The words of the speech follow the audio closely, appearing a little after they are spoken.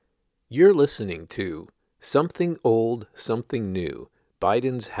You're listening to Something Old, Something New,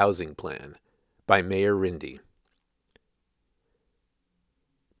 Biden's Housing Plan by Meir Rinde.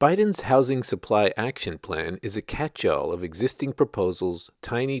 Biden's Housing Supply Action Plan is a catch-all of existing proposals,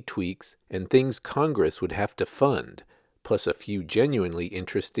 tiny tweaks, and things Congress would have to fund, plus a few genuinely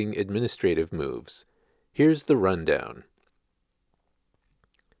interesting administrative moves. Here's the rundown.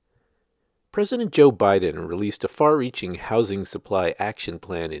 President Joe Biden released a far-reaching housing supply action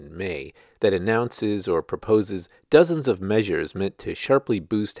plan in May that announces or proposes dozens of measures meant to sharply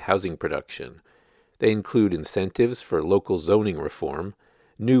boost housing production. They include incentives for local zoning reform,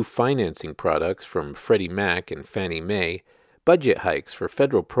 new financing products from Freddie Mac and Fannie Mae, budget hikes for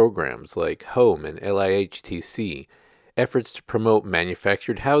federal programs like HOME and LIHTC, efforts to promote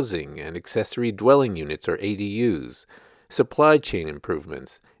manufactured housing and accessory dwelling units or ADUs, supply chain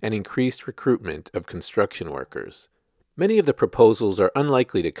improvements, and increased recruitment of construction workers. Many of the proposals are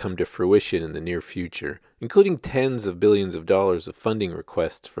unlikely to come to fruition in the near future, including tens of billions of dollars of funding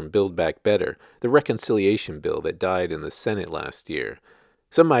requests from Build Back Better, the reconciliation bill that died in the Senate last year.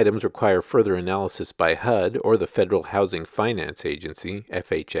 Some items require further analysis by HUD or the Federal Housing Finance Agency,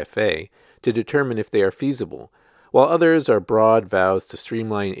 FHFA, to determine if they are feasible, while others are broad vows to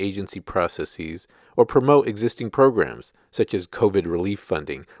streamline agency processes or promote existing programs, such as COVID relief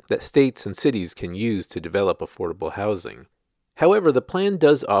funding, that states and cities can use to develop affordable housing. However, the plan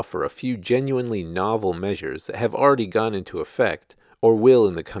does offer a few genuinely novel measures that have already gone into effect or will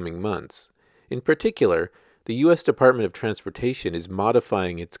in the coming months. In particular, the U.S. Department of Transportation is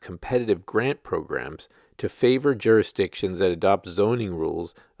modifying its competitive grant programs to favor jurisdictions that adopt zoning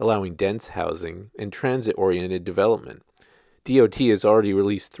rules allowing dense housing and transit-oriented development. DOT has already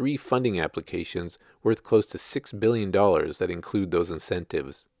released 3 funding applications worth close to $6 billion that include those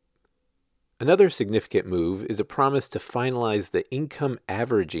incentives. Another significant move is a promise to finalize the income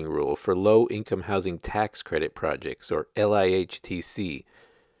averaging rule for low-income housing tax credit projects, or LIHTC,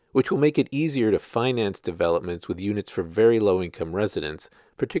 which will make it easier to finance developments with units for very low-income residents,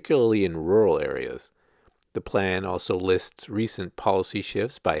 particularly in rural areas. The plan also lists recent policy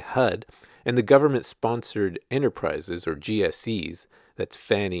shifts by HUD and the government-sponsored enterprises, or GSEs, that's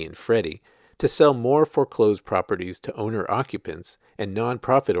Fannie and Freddie, to sell more foreclosed properties to owner-occupants and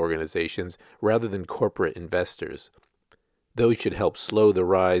nonprofit organizations rather than corporate investors. Those should help slow the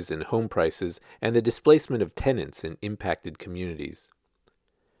rise in home prices and the displacement of tenants in impacted communities.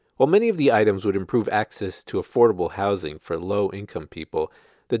 While many of the items would improve access to affordable housing for low-income people,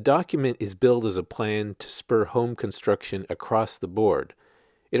 the document is billed as a plan to spur home construction across the board.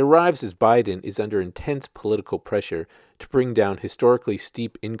 It arrives as Biden is under intense political pressure to bring down historically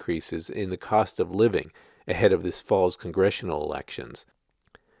steep increases in the cost of living ahead of this fall's congressional elections.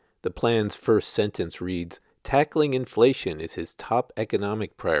 The plan's first sentence reads, "Tackling inflation is his top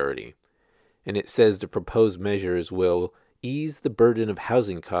economic priority," and it says the proposed measures will ease the burden of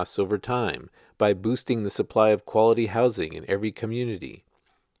housing costs over time by boosting the supply of quality housing in every community.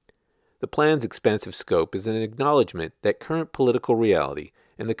 The plan's expansive scope is an acknowledgement that current political reality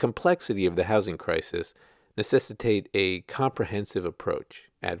and the complexity of the housing crisis necessitate a comprehensive approach,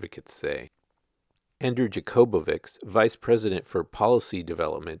 advocates say. Andrew Jacobovics, Vice President for Policy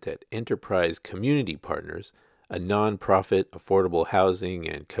Development at Enterprise Community Partners, a nonprofit affordable housing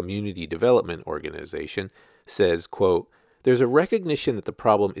and community development organization, says, quote, "There's a recognition that the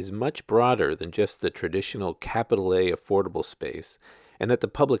problem is much broader than just the traditional capital A affordable space, and that the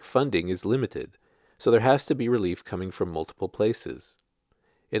public funding is limited, so there has to be relief coming from multiple places.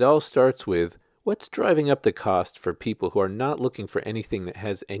 It all starts with, what's driving up the cost for people who are not looking for anything that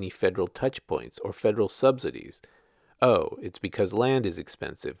has any federal touch points or federal subsidies? Oh, it's because land is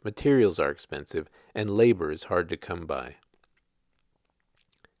expensive, materials are expensive, and labor is hard to come by."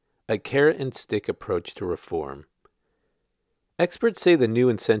 A carrot-and-stick approach to reform. Experts say the new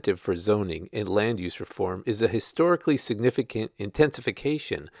incentive for zoning and land use reform is a historically significant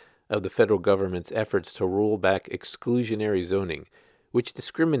intensification of the federal government's efforts to roll back exclusionary zoning, which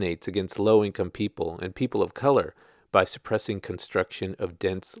discriminates against low-income people and people of color by suppressing construction of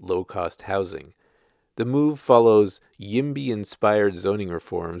dense, low-cost housing. The move follows YIMBY-inspired zoning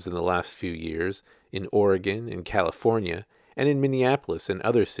reforms in the last few years in Oregon, in California, and in Minneapolis and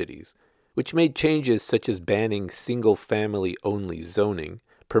other cities, which made changes such as banning single-family-only zoning,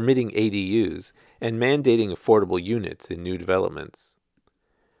 permitting ADUs, and mandating affordable units in new developments.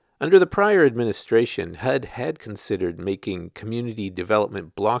 Under the prior administration, HUD had considered making community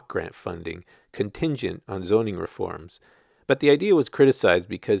development block grant funding contingent on zoning reforms, but the idea was criticized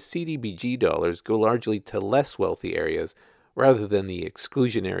because CDBG dollars go largely to less wealthy areas rather than the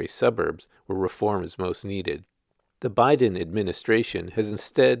exclusionary suburbs where reform is most needed. The Biden administration has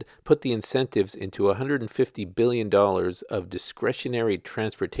instead put the incentives into $150 billion of discretionary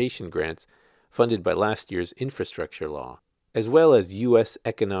transportation grants funded by last year's infrastructure law, as well as U.S.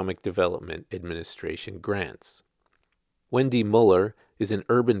 Economic Development Administration grants. Wendy Muller is an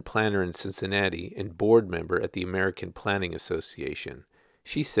urban planner in Cincinnati and board member at the American Planning Association.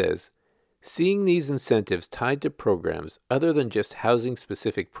 She says, "Seeing these incentives tied to programs other than just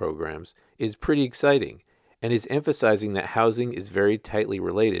housing-specific programs is pretty exciting, and is emphasizing that housing is very tightly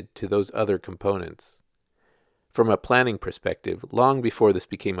related to those other components." From a planning perspective, long before this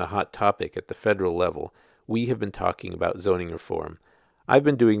became a hot topic at the federal level, we have been talking about zoning reform. I've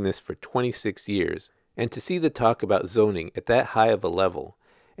been doing this for 26 years, and to see the talk about zoning at that high of a level,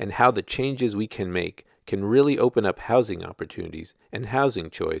 and how the changes we can make can really open up housing opportunities and housing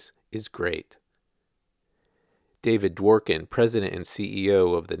choice is great. David Dworkin, president and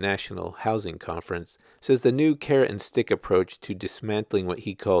CEO of the National Housing Conference, says the new carrot-and-stick approach to dismantling what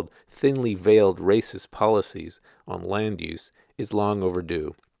he called thinly veiled racist policies on land use is long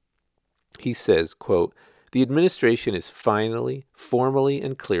overdue. He says, quote, "The administration is finally, formally,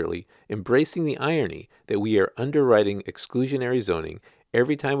 and clearly embracing the irony that we are underwriting exclusionary zoning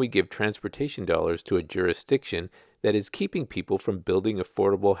every time we give transportation dollars to a jurisdiction that is keeping people from building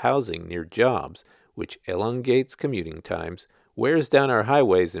affordable housing near jobs, which elongates commuting times, wears down our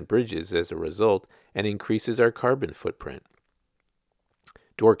highways and bridges as a result, and increases our carbon footprint."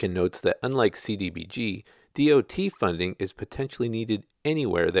 Dworkin notes that unlike CDBG, DOT funding is potentially needed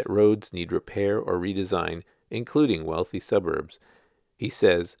anywhere that roads need repair or redesign, including wealthy suburbs. He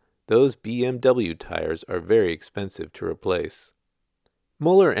says, "Those BMW tires are very expensive to replace."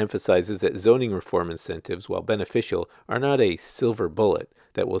 Mueller emphasizes that zoning reform incentives, while beneficial, are not a silver bullet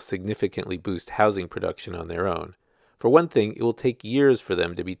that will significantly boost housing production on their own. For one thing, it will take years for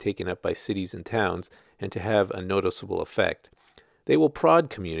them to be taken up by cities and towns and to have a noticeable effect. They will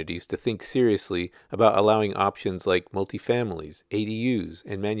prod communities to think seriously about allowing options like multifamilies, ADUs,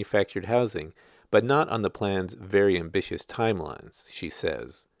 and manufactured housing, but not on the plan's very ambitious timelines, she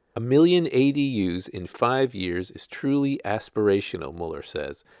says. 1 million ADUs in 5 years is truly aspirational, Mueller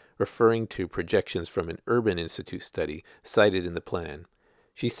says, referring to projections from an Urban Institute study cited in the plan.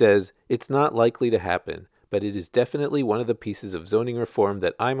 She says, "It's not likely to happen, but it is definitely one of the pieces of zoning reform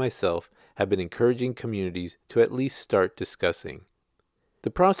that I myself have been encouraging communities to at least start discussing."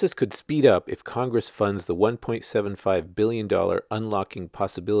 The process could speed up if Congress funds the $1.75 billion Unlocking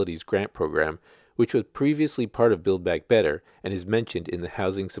Possibilities grant program, which was previously part of Build Back Better and is mentioned in the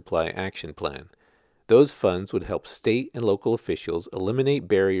Housing Supply Action Plan. Those funds would help state and local officials eliminate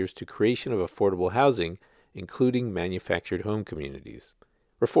barriers to creation of affordable housing, including manufactured home communities.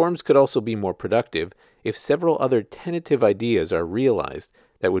 Reforms could also be more productive if several other tentative ideas are realized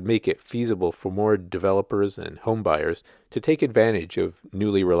that would make it feasible for more developers and homebuyers to take advantage of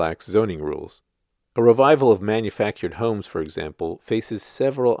newly relaxed zoning rules. A revival of manufactured homes, for example, faces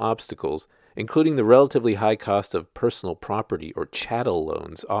several obstacles, including the relatively high cost of personal property or chattel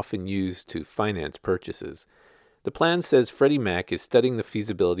loans often used to finance purchases. The plan says Freddie Mac is studying the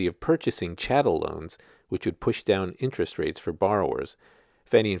feasibility of purchasing chattel loans, which would push down interest rates for borrowers.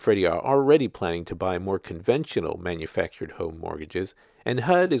 Fannie and Freddie are already planning to buy more conventional manufactured home mortgages, and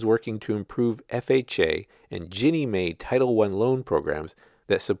HUD is working to improve FHA and Ginnie Mae Title I loan programs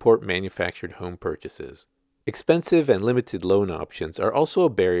that support manufactured home purchases. Expensive and limited loan options are also a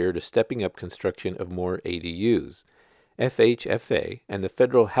barrier to stepping up construction of more ADUs. FHFA and the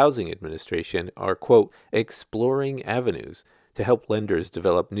Federal Housing Administration are, quote, exploring avenues to help lenders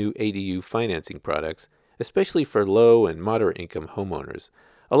develop new ADU financing products, especially for low and moderate income homeowners,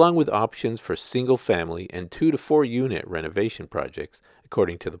 along with options for single-family and 2 to 4 unit renovation projects,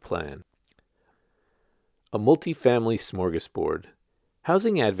 according to the plan. A multifamily smorgasbord.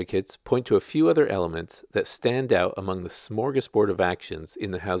 Housing advocates point to a few other elements that stand out among the smorgasbord of actions in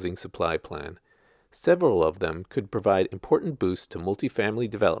the housing supply plan. Several of them could provide important boosts to multifamily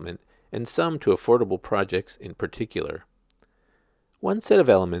development and some to affordable projects in particular. One set of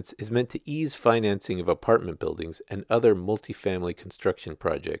elements is meant to ease financing of apartment buildings and other multifamily construction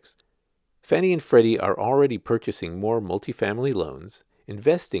projects. Fannie and Freddie are already purchasing more multifamily loans,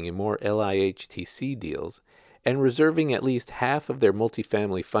 investing in more LIHTC deals, and reserving at least half of their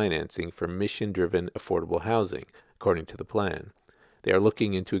multifamily financing for mission-driven affordable housing, according to the plan. They are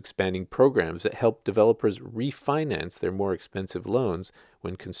looking into expanding programs that help developers refinance their more expensive loans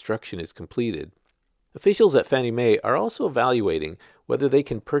when construction is completed. Officials at Fannie Mae are also evaluating whether they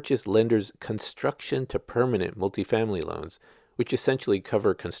can purchase lenders' construction-to-permanent multifamily loans, which essentially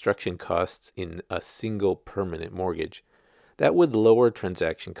cover construction costs in a single permanent mortgage. That would lower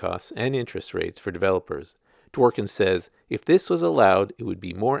transaction costs and interest rates for developers. Dworkin says if this was allowed, it would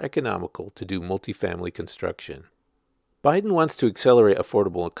be more economical to do multifamily construction. Biden wants to accelerate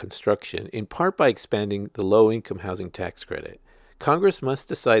affordable construction, in part by expanding the low-income housing tax credit. Congress must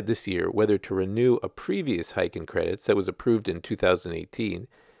decide this year whether to renew a previous hike in credits that was approved in 2018,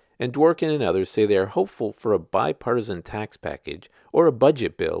 and Dworkin and others say they are hopeful for a bipartisan tax package or a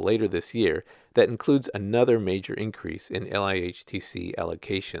budget bill later this year that includes another major increase in LIHTC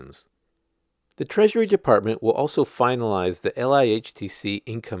allocations. The Treasury Department will also finalize the LIHTC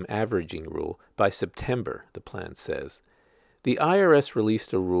income averaging rule by September, the plan says. The IRS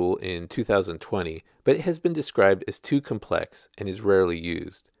released a rule in 2020, but it has been described as too complex and is rarely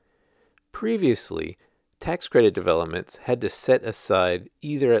used. Previously, tax credit developments had to set aside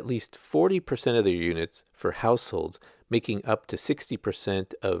either at least 40% of their units for households making up to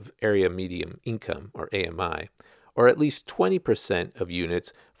 60% of Area Median Income, or AMI, or at least 20% of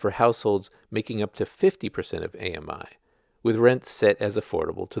units for households making up to 50% of AMI, with rents set as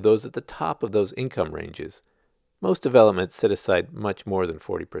affordable to those at the top of those income ranges. Most developments set aside much more than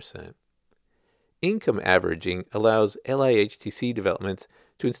 40%. Income averaging allows LIHTC developments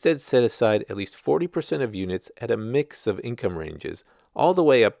to instead set aside at least 40% of units at a mix of income ranges, all the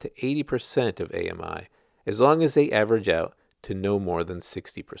way up to 80% of AMI, as long as they average out to no more than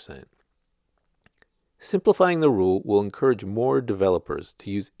 60%. Simplifying the rule will encourage more developers to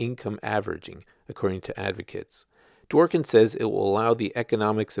use income averaging, according to advocates. Dworkin says it will allow the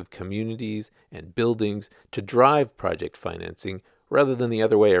economics of communities and buildings to drive project financing rather than the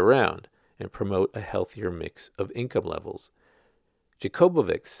other way around, and promote a healthier mix of income levels.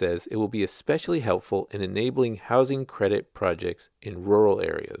 Jacobovic says it will be especially helpful in enabling housing credit projects in rural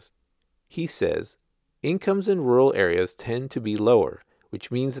areas. He says, incomes in rural areas tend to be lower, which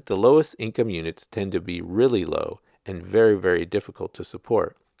means that the lowest income units tend to be really low and very, very difficult to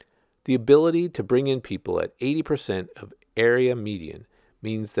support. The ability to bring in people at 80% of area median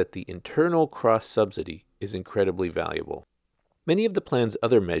means that the internal cross-subsidy is incredibly valuable. Many of the plan's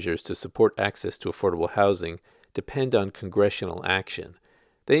other measures to support access to affordable housing depend on congressional action.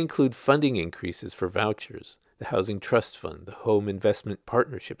 They include funding increases for vouchers, the Housing Trust Fund, the Home Investment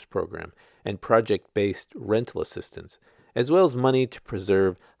Partnerships Program, and project-based rental assistance, as well as money to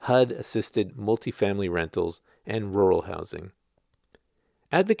preserve HUD-assisted multifamily rentals and rural housing.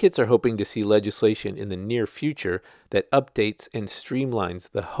 Advocates are hoping to see legislation in the near future that updates and streamlines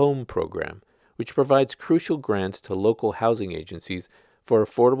the HOME program, which provides crucial grants to local housing agencies for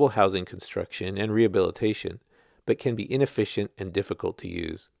affordable housing construction and rehabilitation, but can be inefficient and difficult to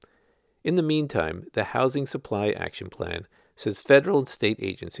use. In the meantime, the Housing Supply Action Plan says federal and state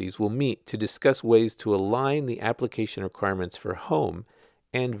agencies will meet to discuss ways to align the application requirements for HOME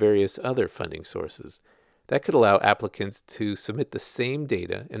and various other funding sources. That could allow applicants to submit the same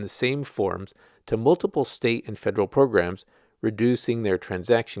data and the same forms to multiple state and federal programs, reducing their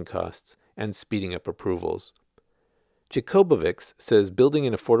transaction costs and speeding up approvals. Jacobovic says building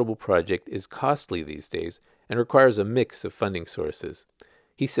an affordable project is costly these days and requires a mix of funding sources.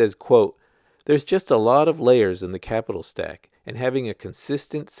 He says, quote, "There's just a lot of layers in the capital stack, and having a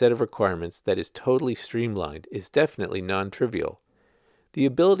consistent set of requirements that is totally streamlined is definitely non-trivial. The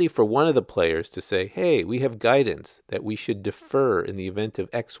ability for one of the players to say, hey, we have guidance that we should defer in the event of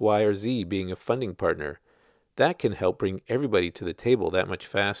X, Y, or Z being a funding partner, that can help bring everybody to the table that much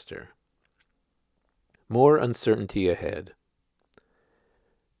faster." More uncertainty ahead.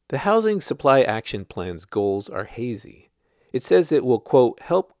 The Housing Supply Action Plan's goals are hazy. It says it will, quote,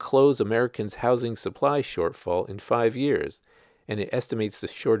 help close Americans' housing supply shortfall in 5 years, and it estimates the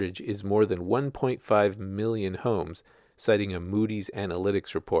shortage is more than 1.5 million homes, citing a Moody's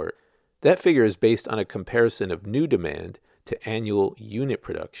Analytics report. That figure is based on a comparison of new demand to annual unit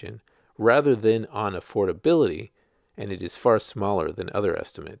production rather than on affordability, and it is far smaller than other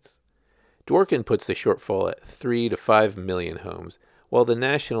estimates. Dworkin puts the shortfall at 3 to 5 million homes, while the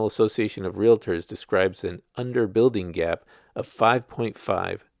National Association of Realtors describes an underbuilding gap of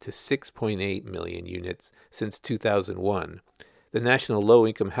 5.5 to 6.8 million units since 2001. The National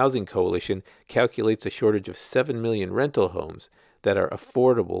Low-Income Housing Coalition calculates a shortage of 7 million rental homes that are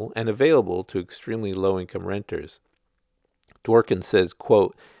affordable and available to extremely low-income renters. Dworkin says,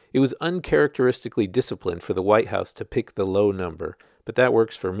 quote, "It was uncharacteristically disciplined for the White House to pick the low number, but that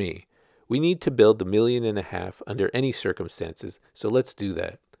works for me. We need to build 1.5 million under any circumstances, so let's do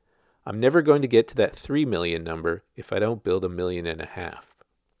that. I'm never going to get to that 3 million number if I don't build 1.5 million.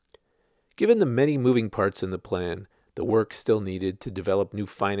 Given the many moving parts in the plan, the work still needed to develop new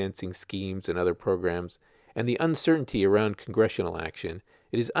financing schemes and other programs, and the uncertainty around congressional action,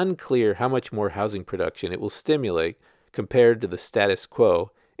 it is unclear how much more housing production it will stimulate compared to the status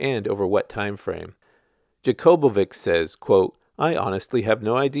quo and over what time frame. Jakobovic says, quote, I honestly have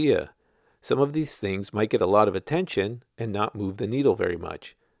no idea. Some of these things might get a lot of attention and not move the needle very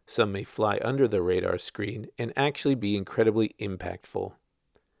much. Some may fly under the radar screen and actually be incredibly impactful.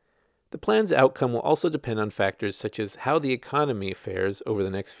 The plan's outcome will also depend on factors such as how the economy fares over the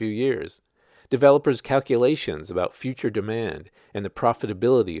next few years, developers' calculations about future demand and the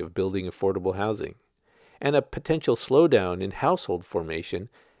profitability of building affordable housing, and a potential slowdown in household formation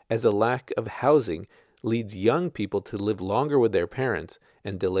as a lack of housing leads young people to live longer with their parents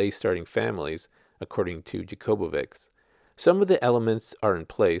and delay starting families, according to Jakobovic. Some of the elements are in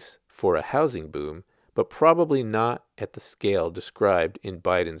place for a housing boom, but probably not at the scale described in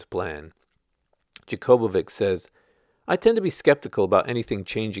Biden's plan. Jakobovic says, I tend to be skeptical about anything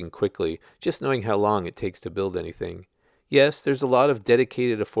changing quickly, just knowing how long it takes to build anything. Yes, there's a lot of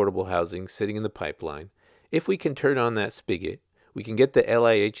dedicated affordable housing sitting in the pipeline. If we can turn on that spigot, we can get the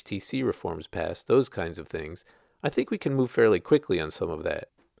LIHTC reforms passed, those kinds of things. I think we can move fairly quickly on some of that.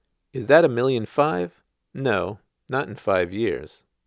 Is that 1.5 million? No, not in 5 years.